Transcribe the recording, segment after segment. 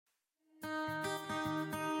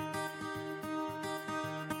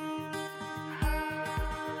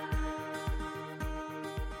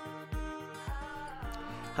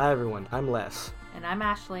Hi everyone, I'm Les, And I'm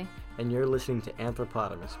Ashley. and you're listening to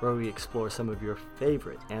Anthropotamus, where we explore some of your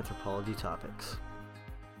favorite anthropology topics.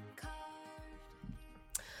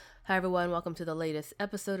 Hi everyone, welcome to the latest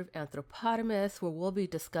episode of Anthropotamus, where we'll be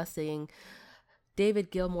discussing David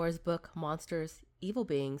Gilmour's book, Monsters, Evil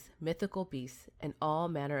Beings, Mythical Beasts, and All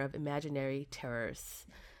Manner of Imaginary Terrors.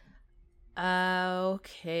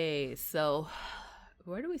 Okay, so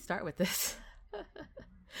where do we start with this?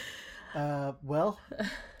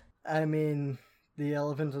 The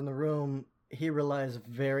elephant in the room, he relies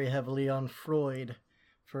very heavily on Freud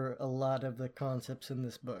for a lot of the concepts in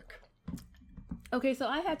this book. Okay, so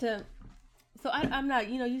I'm not,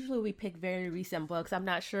 usually we pick very recent books. I'm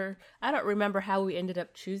not sure. I don't remember how we ended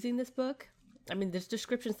up choosing this book. I mean, this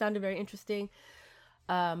description sounded very interesting.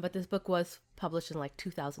 But this book was published in like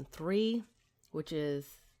 2003, which is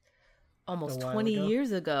almost 20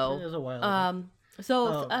 years ago. It was a while ago.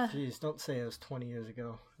 Geez, don't say it was 20 years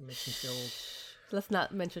ago. It makes me feel old. Let's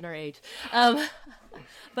not mention our age.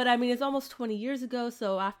 But I mean, it's almost 20 years ago.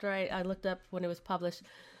 So after I looked up when it was published,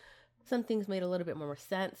 some things made a little bit more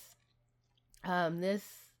sense. This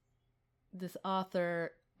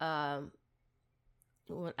author, I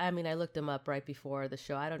looked him up right before the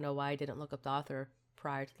show. I don't know why I didn't look up the author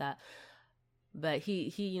prior to that. But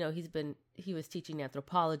he was teaching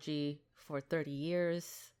anthropology for 30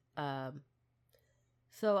 years.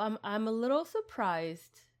 So I'm a little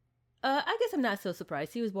surprised. I guess I'm not so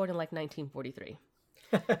surprised. He was born in like 1943.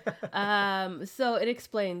 So it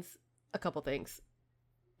explains a couple things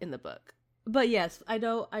in the book. But yes, I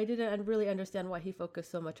didn't really understand why he focused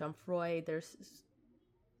so much on Freud.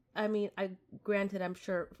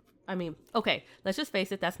 Okay, let's just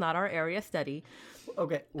face it, that's not our area of study.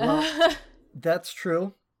 Okay, well, that's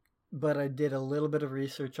true, but I did a little bit of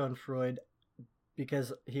research on Freud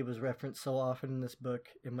because he was referenced so often in this book.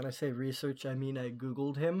 And when I say research, I mean I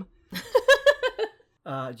Googled him.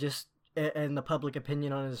 And the public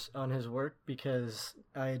opinion on his work, because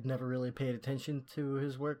I had never really paid attention to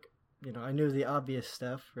his work. You know, I knew the obvious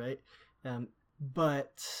stuff, right?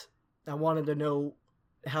 But I wanted to know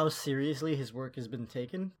how seriously his work has been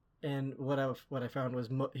taken. And what I found was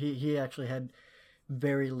he actually had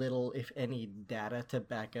very little, if any, data to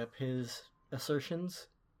back up his assertions,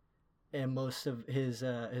 and most of his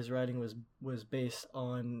writing was based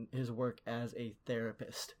on his work as a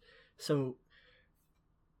therapist. So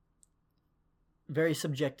very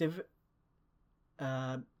subjective,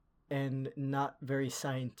 and not very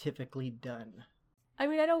scientifically done. I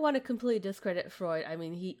mean, I don't want to completely discredit Freud. I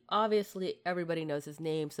mean, everybody knows his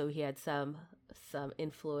name, so he had some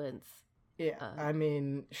influence. Yeah,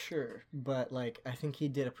 sure, but I think he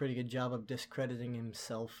did a pretty good job of discrediting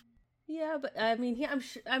himself. Yeah, but I mean,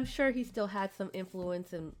 I'm sure he still had some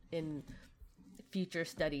influence in future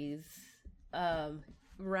studies,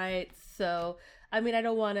 right? So, I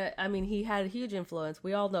mean, he had a huge influence.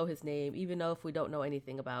 We all know his name, even though if we don't know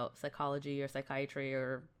anything about psychology or psychiatry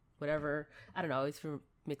or whatever. I don't know. It's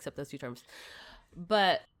mix up those two terms.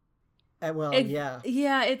 But yeah,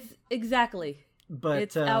 it's exactly. But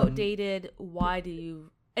it's outdated. Why do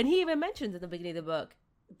you? And he even mentions in the beginning of the book.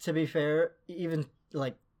 To be fair, even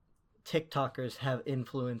TikTokers have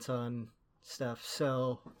influence on stuff.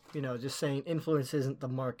 So just saying influence isn't the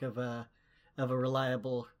mark of a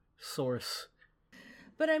reliable source.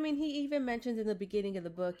 But I mean, he even mentions in the beginning of the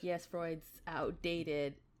book, yes, Freud's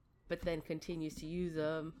outdated, but then continues to use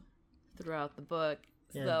them throughout the book.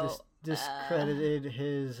 Yeah, discredited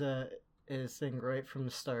his thing right from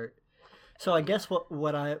the start. So I guess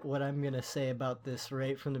what I'm gonna say about this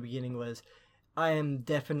right from the beginning was, I am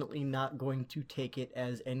definitely not going to take it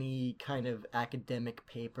as any kind of academic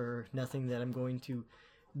paper. Nothing that I'm going to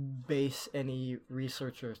base any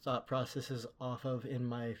research or thought processes off of in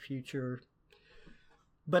my future.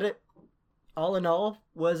 But it, all in all,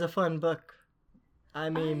 was a fun book. I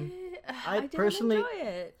mean, I personally enjoy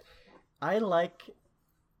it. I like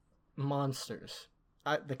monsters.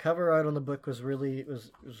 The cover art on the book was really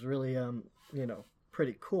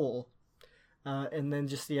pretty cool. And then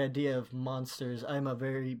just the idea of monsters. I'm a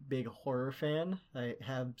very big horror fan. I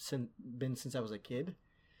have been since I was a kid.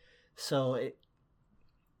 So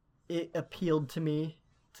it appealed to me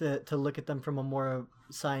to look at them from a more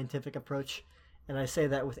scientific approach. And I say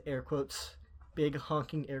that with air quotes, big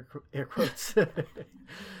honking air quotes.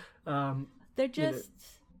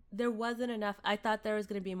 There wasn't enough. I thought there was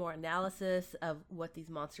going to be more analysis of what these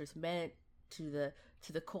monsters meant to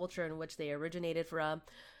the culture in which they originated from.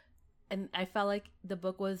 And I felt like the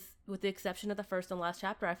book was, with the exception of the first and last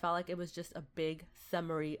chapter, I felt like it was just a big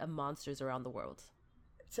summary of monsters around the world.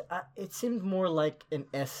 It seemed more like an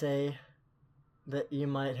essay that you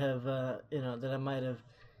might have, that I might have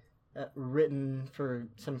written for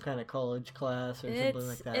some kind of college class or something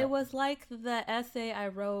like that. It was like the essay I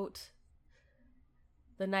wrote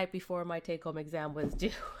the night before my take-home exam was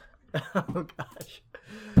due. Oh gosh.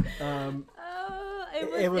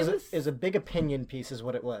 It was a big opinion piece, is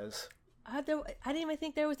what it was. I didn't even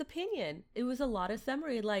think there was opinion. It was a lot of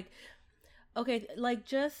summary, like, okay, like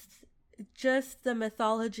just the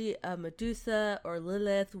mythology of Medusa or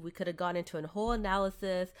Lilith. We could have gone into a whole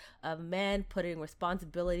analysis of men putting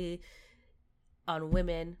responsibility on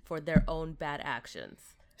women for their own bad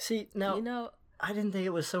actions. See, now, I didn't think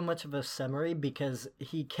it was so much of a summary because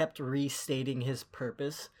he kept restating his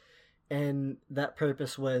purpose, and that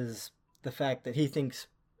purpose was the fact that he thinks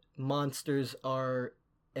monsters are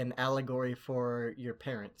an allegory for your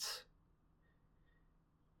parents.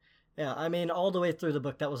 Yeah, I mean, all the way through the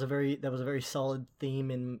book, that was a very solid theme,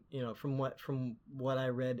 and from what I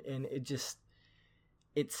read, and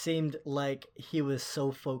it seemed like he was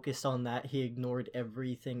so focused on that he ignored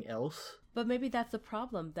everything else. But maybe that's the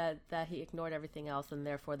problem, that he ignored everything else, and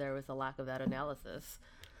therefore there was a lack of that analysis.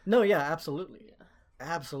 No, yeah, absolutely,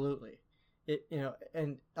 absolutely.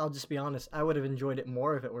 And I'll just be honest, I would have enjoyed it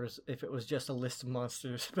more if it was just a list of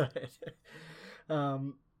monsters, but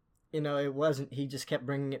it wasn't. He just kept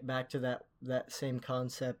bringing it back to that same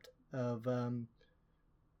concept of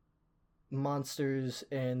monsters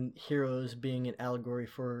and heroes being an allegory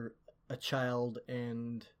for a child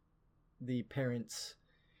and the parents,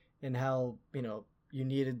 and how you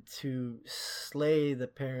needed to slay the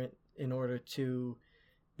parent in order to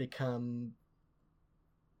become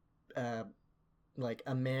like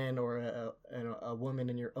a man or a woman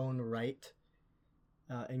in your own right,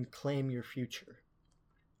 and claim your future.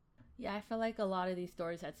 Yeah, I feel like a lot of these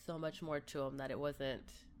stories had so much more to them that it wasn't.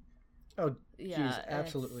 Oh, yeah, geez,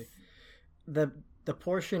 absolutely. The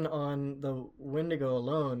portion on the Wendigo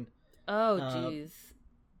alone. Oh, jeez.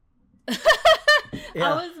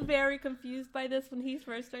 Yeah. I was very confused by this when he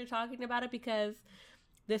first started talking about it, because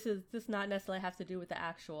this not necessarily have to do with the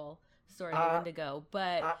actual story of the Wendigo,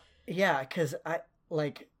 but yeah, because I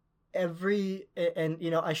like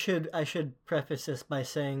I should preface this by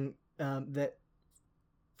saying that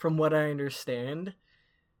from what I understand,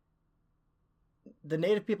 the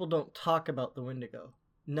native people don't talk about the Wendigo.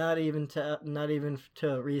 Not even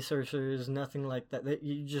to researchers, nothing like that. That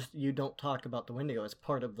you don't talk about the Wendigo as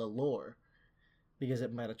part of the lore, because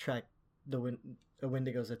it might attract the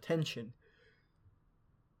Wendigo's attention.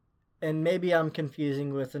 And maybe I'm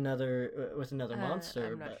confusing with another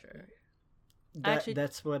monster. I'm not sure.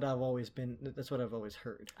 That's what I've always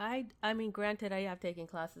heard. I mean, granted, I have taken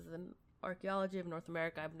classes in archaeology of North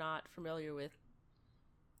America. I'm not familiar with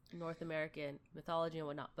North American mythology and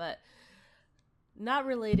whatnot, but not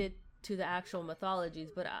related to the actual mythologies.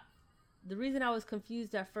 But the reason I was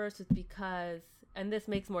confused at first is because, and this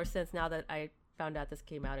makes more sense now that I found out this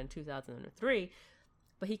came out in 2003,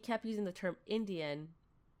 but he kept using the term Indian.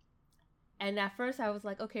 And at first I was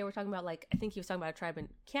like, okay, we're talking about, like, I think he was talking about a tribe in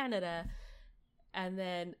Canada. And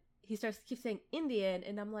then he keeps saying Indian,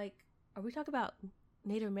 and I'm like, are we talking about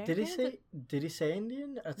Native Americans? Did he say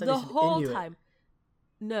Indian? I thought the he said whole Inuit. time.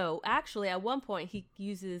 No, actually, at one point he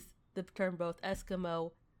uses the term both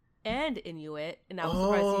Eskimo and Inuit, and I was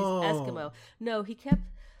surprised he used Eskimo. No, he kept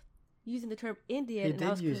using the term Indian. He and did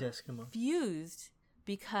I was use Eskimo. Confused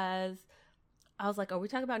because I was like, are we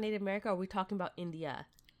talking about Native America, or are we talking about India?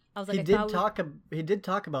 I was like, he did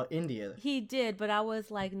talk about India. He did, but I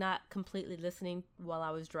was like not completely listening while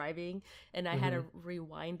I was driving, and I had to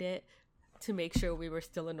rewind it to make sure we were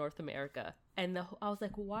still in North America. And I was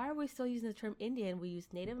like, why are we still using the term Indian? We use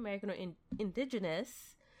Native American or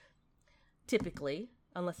indigenous, typically,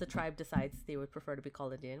 unless the tribe decides they would prefer to be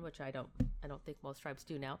called Indian, which I don't think most tribes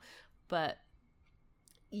do now. But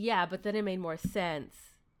yeah, but then it made more sense,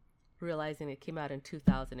 realizing it came out in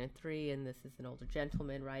 2003, and this is an older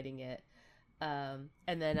gentleman writing it. And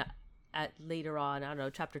then later on, I don't know,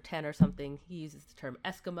 chapter 10 or something, he uses the term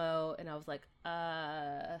Eskimo, and I was like,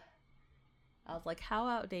 how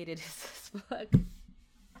outdated is this book?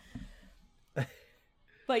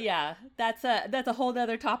 But yeah, that's a whole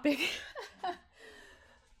nother topic.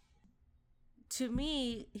 To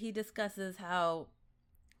me, he discusses how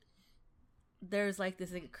there's like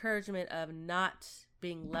this encouragement of not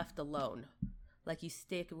being left alone, like you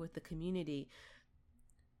stick with the community,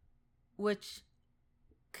 which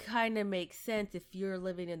kind of makes sense. If you're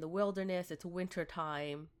living in the wilderness, it's winter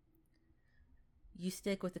time, you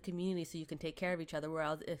stick with the community so you can take care of each other.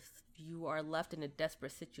 Whereas if you are left in a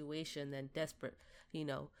desperate situation, then desperate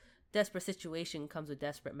situation comes with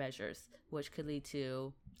desperate measures, which could lead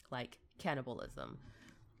to like cannibalism.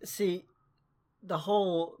 See, the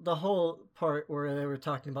whole part where they were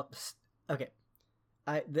talking about this. Okay,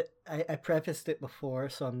 I prefaced it before,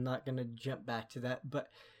 so I'm not gonna jump back to that. But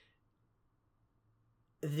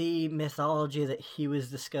the mythology that he was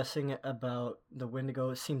discussing about the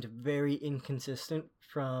Wendigo seemed very inconsistent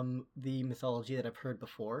from the mythology that I've heard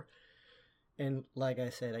before. And like I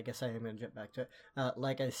said, I guess I am gonna jump back to it.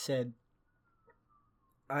 Like I said,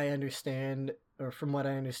 I understand, or from what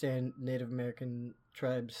I understand, Native American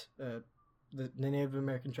tribes, the Native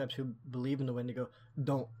American tribes who believe in the Wendigo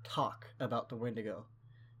don't talk about the Wendigo,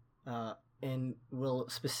 and will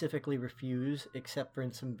specifically refuse, except for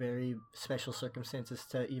in some very special circumstances,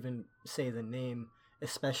 to even say the name,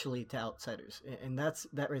 especially to outsiders. And that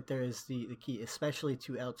right there is the key, especially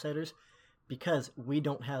to outsiders, because we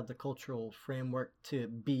don't have the cultural framework to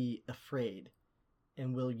be afraid,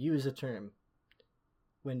 and we'll use the term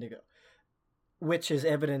Wendigo, which is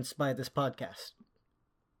evidenced by this podcast.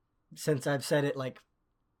 Since I've said it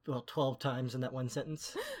 12 times in that one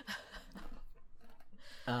sentence.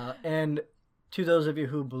 And to those of you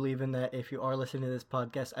who believe in that, if you are listening to this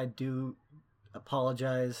podcast, I do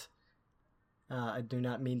apologize. I do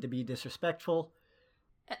not mean to be disrespectful.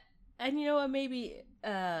 And you know what? Maybe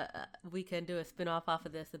we can do a spin-off off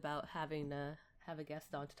of this about having to have a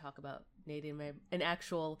guest on to talk about an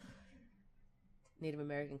actual Native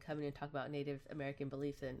American coming and talk about Native American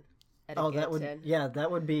beliefs and etiquette.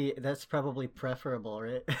 That's probably preferable,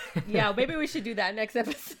 right? Yeah, maybe we should do that next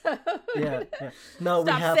episode. Yeah. No,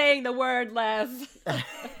 Stop saying the word, Les.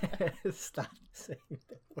 Stop saying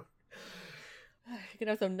the word. You're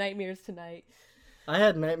gonna have some nightmares tonight. I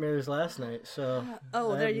had nightmares last night, so.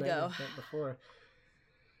 There you go. Before.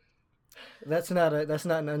 That's not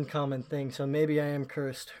an uncommon thing. So maybe I am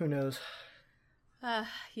cursed. Who knows?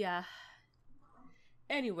 Yeah.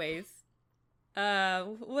 Anyways,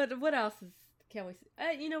 what else can we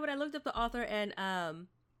see? You know what? I looked up the author and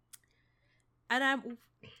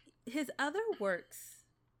his other works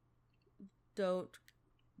don't,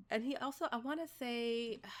 and he also, I want to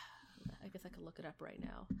say, I guess I could look it up right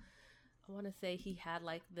now. I want to say he had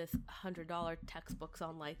this $100 textbooks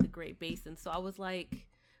on the Great Basin. So I was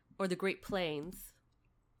or the Great Plains.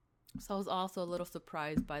 So I was also a little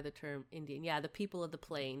surprised by the term Indian. Yeah, the people of the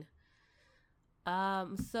plain.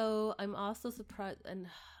 So I'm also surprised, and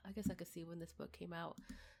I guess I could see when this book came out.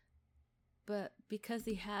 But because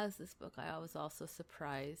he has this book, I was also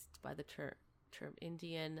surprised by the term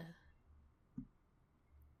Indian.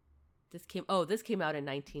 This came out in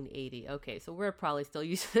 1980. Okay, so we're probably still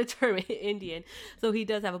using the term Indian. So he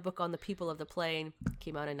does have a book on the people of the plain.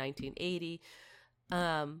 Came out in 1980.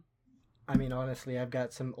 I mean, honestly, I've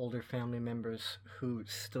got some older family members who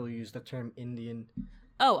still use the term Indian.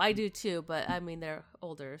 Oh, I do too, but I mean, they're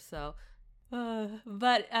older, so.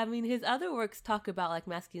 But I mean, his other works talk about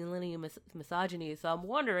masculinity and misogyny. So I'm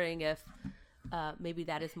wondering if maybe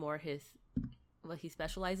that is more what he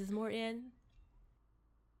specializes more in.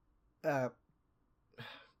 I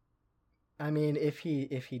mean, if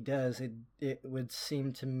he does, it would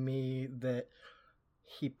seem to me that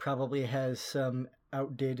he probably has some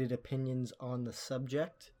outdated opinions on the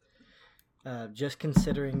subject. Just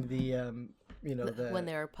considering when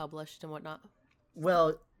they're published and whatnot.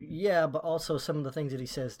 Well, yeah, but also some of the things that he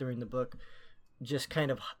says during the book, just kind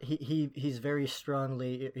of he very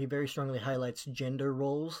strongly highlights gender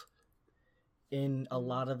roles in a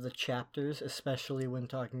lot of the chapters, especially when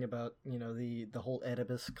talking about the whole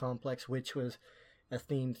Oedipus complex, which was a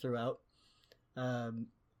theme throughout.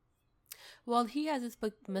 Well, he has this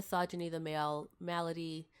book, Misogyny, the Male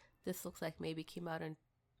Malady. This looks like maybe came out in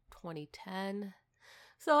 2010.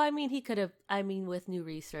 So I mean, he could have. I mean, with new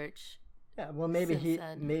research. Yeah, well, maybe he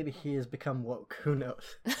has become woke. Who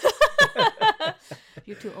knows?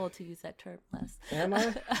 You're too old to use that term, Les. Am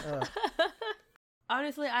I?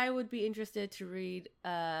 Honestly, I would be interested to read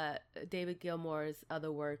David Gilmour's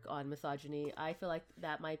other work on misogyny. I feel like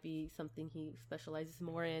that might be something he specializes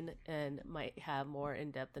more in and might have more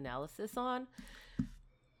in-depth analysis on.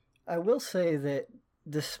 I will say that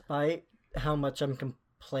despite how much I'm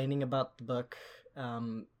complaining about the book,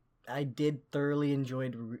 I did thoroughly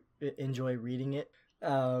enjoy reading it.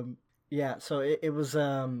 Yeah, so it was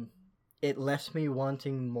it left me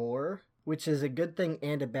wanting more, which is a good thing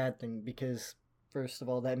and a bad thing, because first of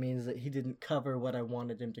all, that means that he didn't cover what I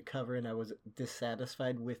wanted him to cover, and I was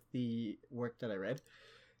dissatisfied with the work that I read.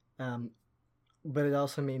 But it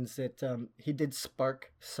also means that he did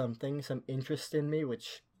spark some interest in me,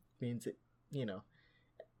 which means that,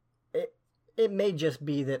 it may just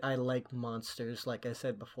be that I like monsters, like I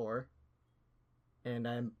said before, and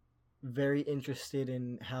I'm very interested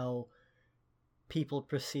in how people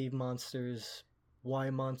perceive monsters why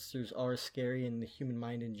monsters are scary in the human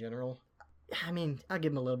mind in general. I mean, I'll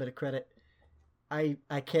give him a little bit of credit. I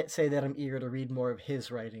can't say that I'm eager to read more of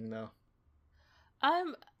his writing, though. I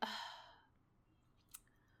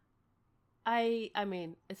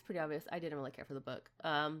mean, it's pretty obvious. I didn't really care for the book.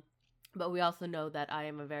 But we also know that I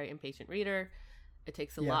am a very impatient reader. It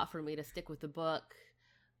takes a lot for me to stick with the book.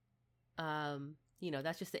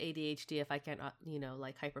 That's just the ADHD. If I can't,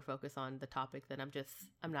 like hyper focus on the topic, then I'm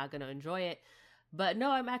not going to enjoy it. But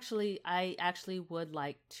no, I actually would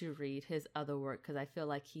like to read his other work because I feel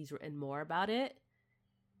like he's written more about it.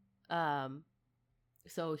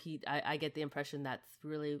 So I get the impression that's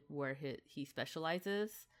really where he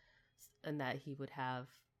specializes, and that he would have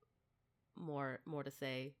more to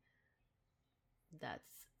say.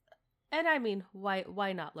 And I mean,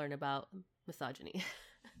 why not learn about misogyny?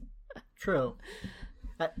 True.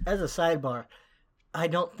 As a sidebar, I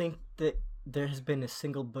don't think that there has been a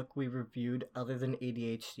single book we reviewed other than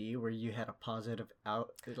ADHD where you had a positive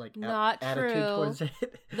attitude towards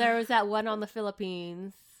it. There was that one on the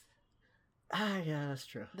Philippines. Yeah, that's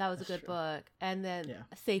true. That was a good book. And then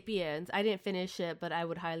Sapiens. I didn't finish it, but I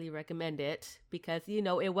would highly recommend it because,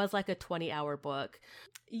 it was like a 20-hour book.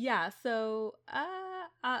 Yeah, so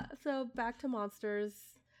back to monsters.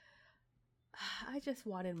 I just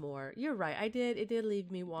wanted more. You're right. I did. It did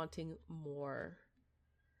leave me wanting more.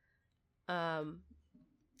 I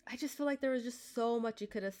just feel like there was just so much you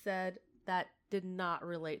could have said that did not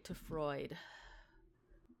relate to Freud.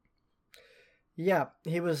 Yeah,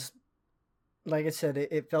 he was, like I said,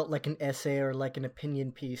 it felt like an essay or like an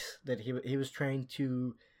opinion piece that he was trying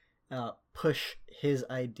to push his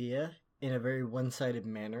idea in a very one-sided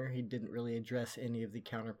manner. He didn't really address any of the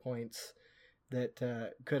counterpoints that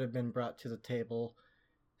could have been brought to the table.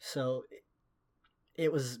 So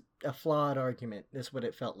it was a flawed argument, is what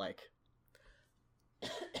it felt like.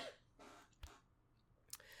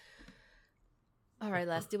 All right,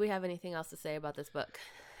 Les, do we have anything else to say about this book?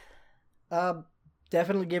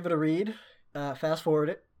 Definitely give it a read. Fast forward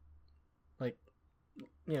it.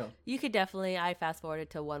 You could definitely. I fast forwarded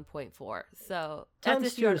to 1.4. So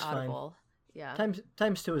times 2 is Audible. Fine. Yeah.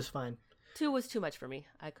 Times 2 is fine. 2 was too much for me.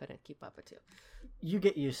 I couldn't keep up with 2. You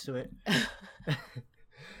get used to it.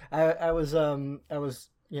 I was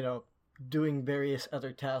doing various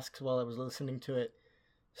other tasks while I was listening to it.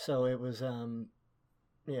 So it was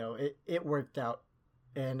it worked out,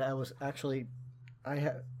 and I was actually I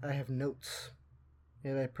have notes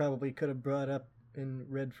that I probably could have brought up and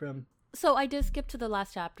read from. So I did skip to the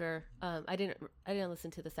last chapter. I didn't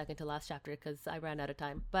listen to the second to last chapter because I ran out of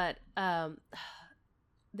time. But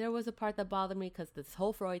there was a part that bothered me because this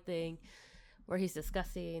whole Freud thing, where he's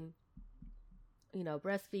discussing,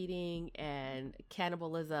 breastfeeding and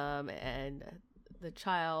cannibalism and the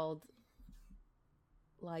child,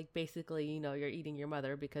 like basically, you're eating your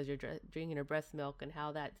mother because you're drinking her breast milk, and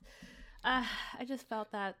how that. I just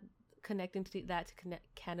felt that connecting to that to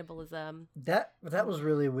cannibalism. That was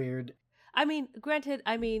really weird. I mean, granted,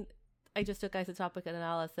 I just took isotopic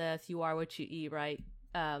analysis. You are what you eat, right?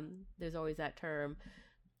 There's always that term.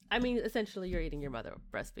 I mean, essentially, you're eating your mother,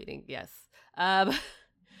 breastfeeding, yes.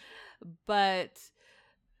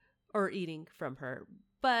 Or eating from her.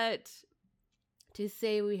 But to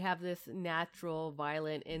say we have this natural,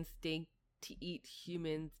 violent instinct to eat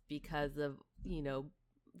humans because of,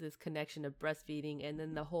 this connection of breastfeeding, and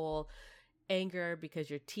then the whole anger because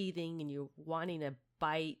you're teething and you're wanting to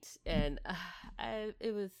bite, and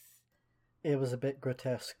it was a bit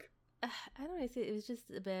grotesque. I don't know, it was just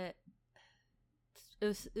a bit. It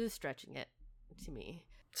was stretching it to me.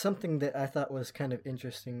 Something that I thought was kind of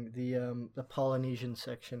interesting, the Polynesian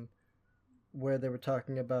section, where they were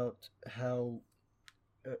talking about how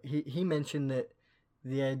he mentioned that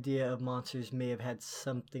the idea of monsters may have had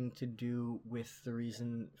something to do with the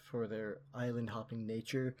reason for their island hopping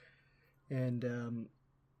nature, and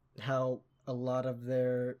how a lot of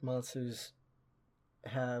their monsters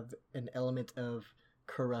have an element of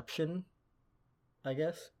corruption, I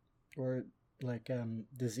guess, or like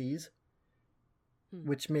disease,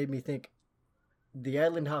 which made me think the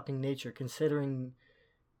island hopping nature, considering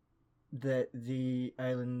that the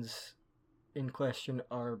islands in question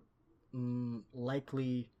are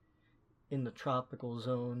likely in the tropical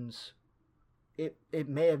zones, it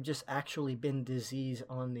may have just actually been disease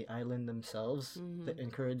on the island themselves that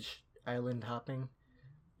encourage island hopping.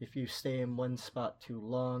 If you stay in one spot too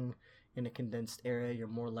long in a condensed area, you're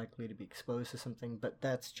more likely to be exposed to something, but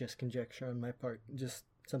that's just conjecture on my part. Just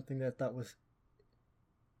something that I thought was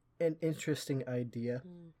an interesting idea.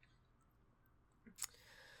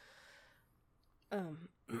 I'll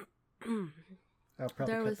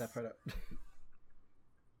probably cut that part out.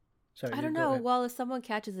 Sorry, I you don't go know. ahead. Well, if someone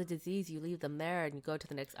catches a disease, you leave them there and you go to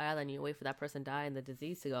the next island and you wait for that person to die and the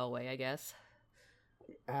disease to go away, I guess.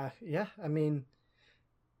 Yeah, I mean,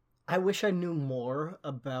 I wish I knew more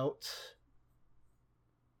about,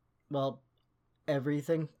 well,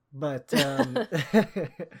 everything, but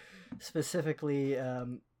specifically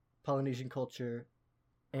Polynesian culture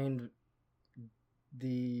and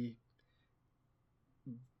the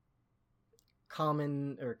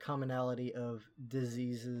commonality of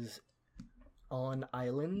diseases on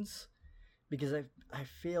islands, because I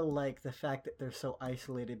feel like the fact that they're so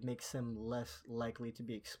isolated makes them less likely to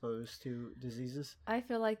be exposed to diseases. I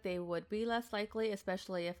feel like they would be less likely,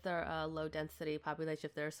 especially if they're a low density population,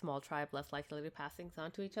 if they're a small tribe, less likely to be passing things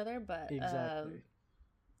on to each other. Exactly.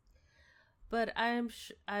 But I mean,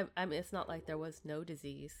 it's not like there was no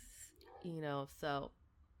disease, so.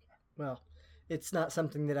 Well, it's not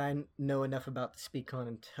something that I know enough about to speak on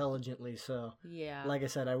intelligently, so Yeah. like I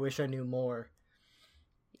said, I wish I knew more.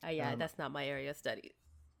 Yeah, that's not my area of study.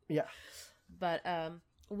 Yeah. But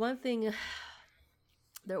one thing,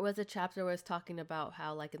 there was a chapter where it was talking about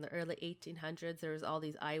how, like, in the early 1800s, there was all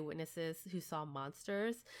these eyewitnesses who saw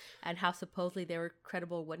monsters and how supposedly they were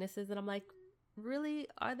credible witnesses. And I'm like, really?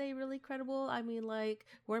 Are they really credible? I mean, like,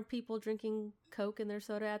 weren't people drinking Coke in their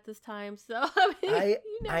soda at this time? So, I mean, you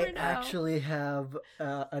never I know. actually have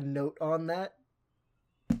a note on that,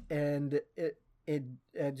 and it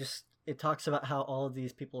talks about how all of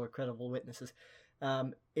these people are credible witnesses.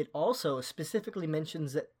 It also specifically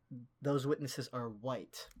mentions that those witnesses are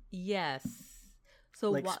white. Yes. So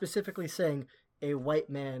Like specifically saying a white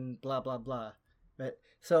man, blah blah blah. Right.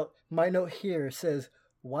 So my note here says,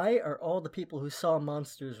 "Why are all the people who saw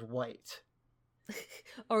monsters white?"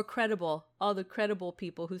 or credible. All the credible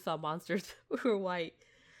people who saw monsters were white.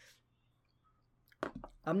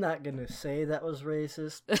 I'm not gonna say that was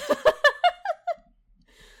racist.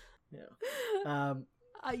 Yeah.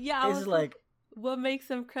 Yeah. It's like, what makes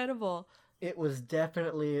them credible? it was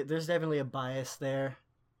definitely, there's definitely a bias there.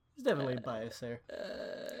 There's definitely a bias there.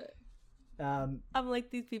 I'm like,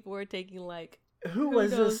 these people were taking, like, Who Who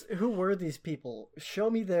was knows? this? Who were these people? Show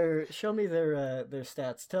me their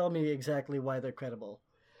stats. Tell me exactly why they're credible.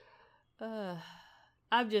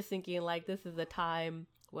 I'm just thinking, like, this is a time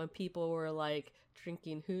when people were, like,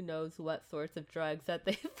 drinking who knows what sorts of drugs that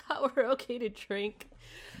they thought were okay to drink.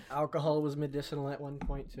 Alcohol was medicinal at one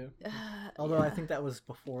point too. Although I think that was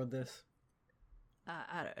before this.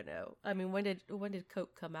 I don't know. I mean, when did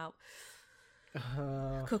Coke come out?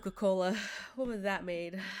 Coca-Cola. When was that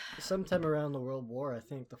made? Sometime around the World War, I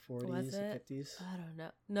think the 40s Was and it? 50s. I don't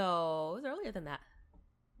know. No, it was earlier than that.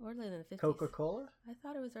 Earlier than the 50s. Coca-Cola? I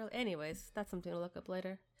thought it was early. Anyways, that's something to look up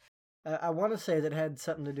later. I want to say that had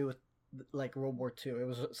something to do with like World War II. It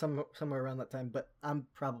was somewhere around that time, but I'm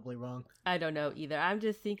probably wrong. I don't know either. I'm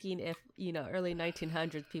just thinking if, early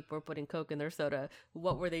 1900s people were putting Coke in their soda,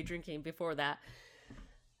 what were they drinking before that?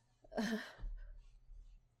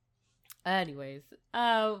 Anyways,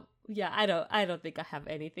 yeah, I don't think I have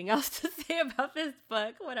anything else to say about this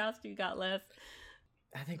book. What else do you got left?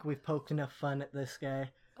 I think we've poked enough fun at this guy.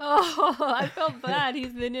 Oh, I felt bad.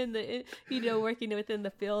 He's been working within the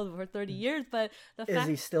field for 30 years, but Is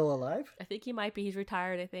he still alive? I think he might be. He's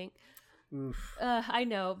retired, I think. Oof. I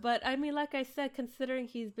know, but I mean, like I said, considering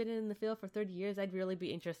he's been in the field for 30 years, I'd really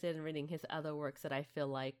be interested in reading his other works that I feel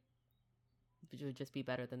like would just be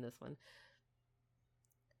better than this one.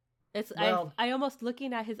 I almost,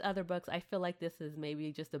 looking at his other books, I feel like this is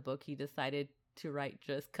maybe just a book he decided to write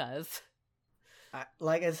just cause.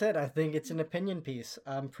 Like I said, I think it's an opinion piece.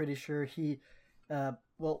 I'm pretty sure he,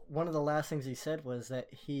 one of the last things he said was that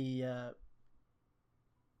he,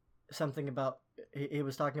 something about, he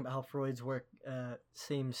was talking about how Freud's work how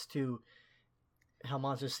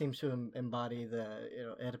monsters seems to embody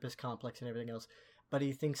the Oedipus complex and everything else, but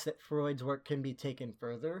he thinks that Freud's work can be taken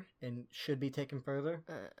further and should be taken further.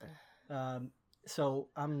 So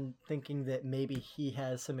I'm thinking that maybe he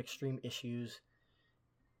has some extreme issues,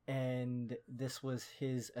 and this was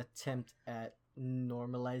his attempt at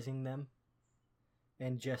normalizing them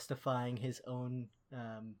and justifying his own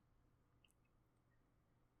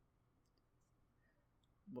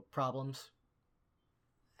problems.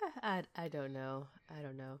 I don't know. I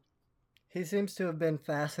don't know. He seems to have been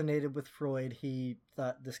fascinated with Freud. He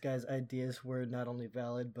thought this guy's ideas were not only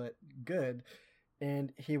valid but good,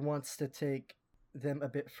 and he wants to take them a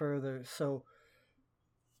bit further. So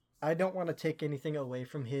I don't want to take anything away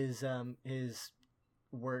from his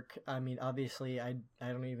work. I mean, obviously, I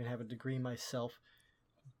don't even have a degree myself,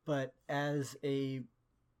 but as a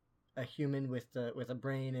human with a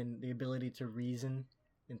brain and the ability to reason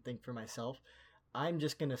and think for myself, I'm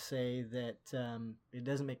just going to say that it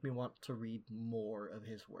doesn't make me want to read more of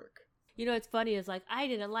his work. You know, it's funny, is like, I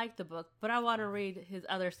didn't like the book, but I want to read his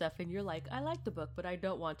other stuff. And you're like, I like the book, but I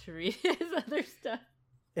don't want to read his other stuff.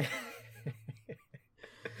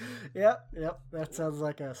 Yep, that sounds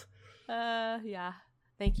like us. Yeah.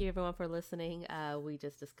 Thank you everyone for listening. We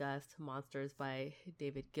just discussed Monsters by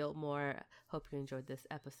David Gilmour. Hope you enjoyed this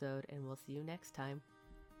episode, and we'll see you next time.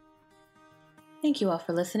 Thank you all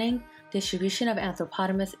for listening. Distribution of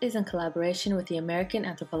Anthropotamus is in collaboration with the American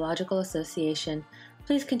Anthropological Association.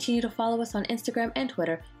 Please continue to follow us on Instagram and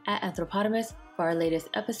Twitter @Anthropotamus for our latest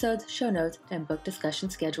episodes, show notes, and book discussion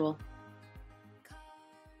schedule.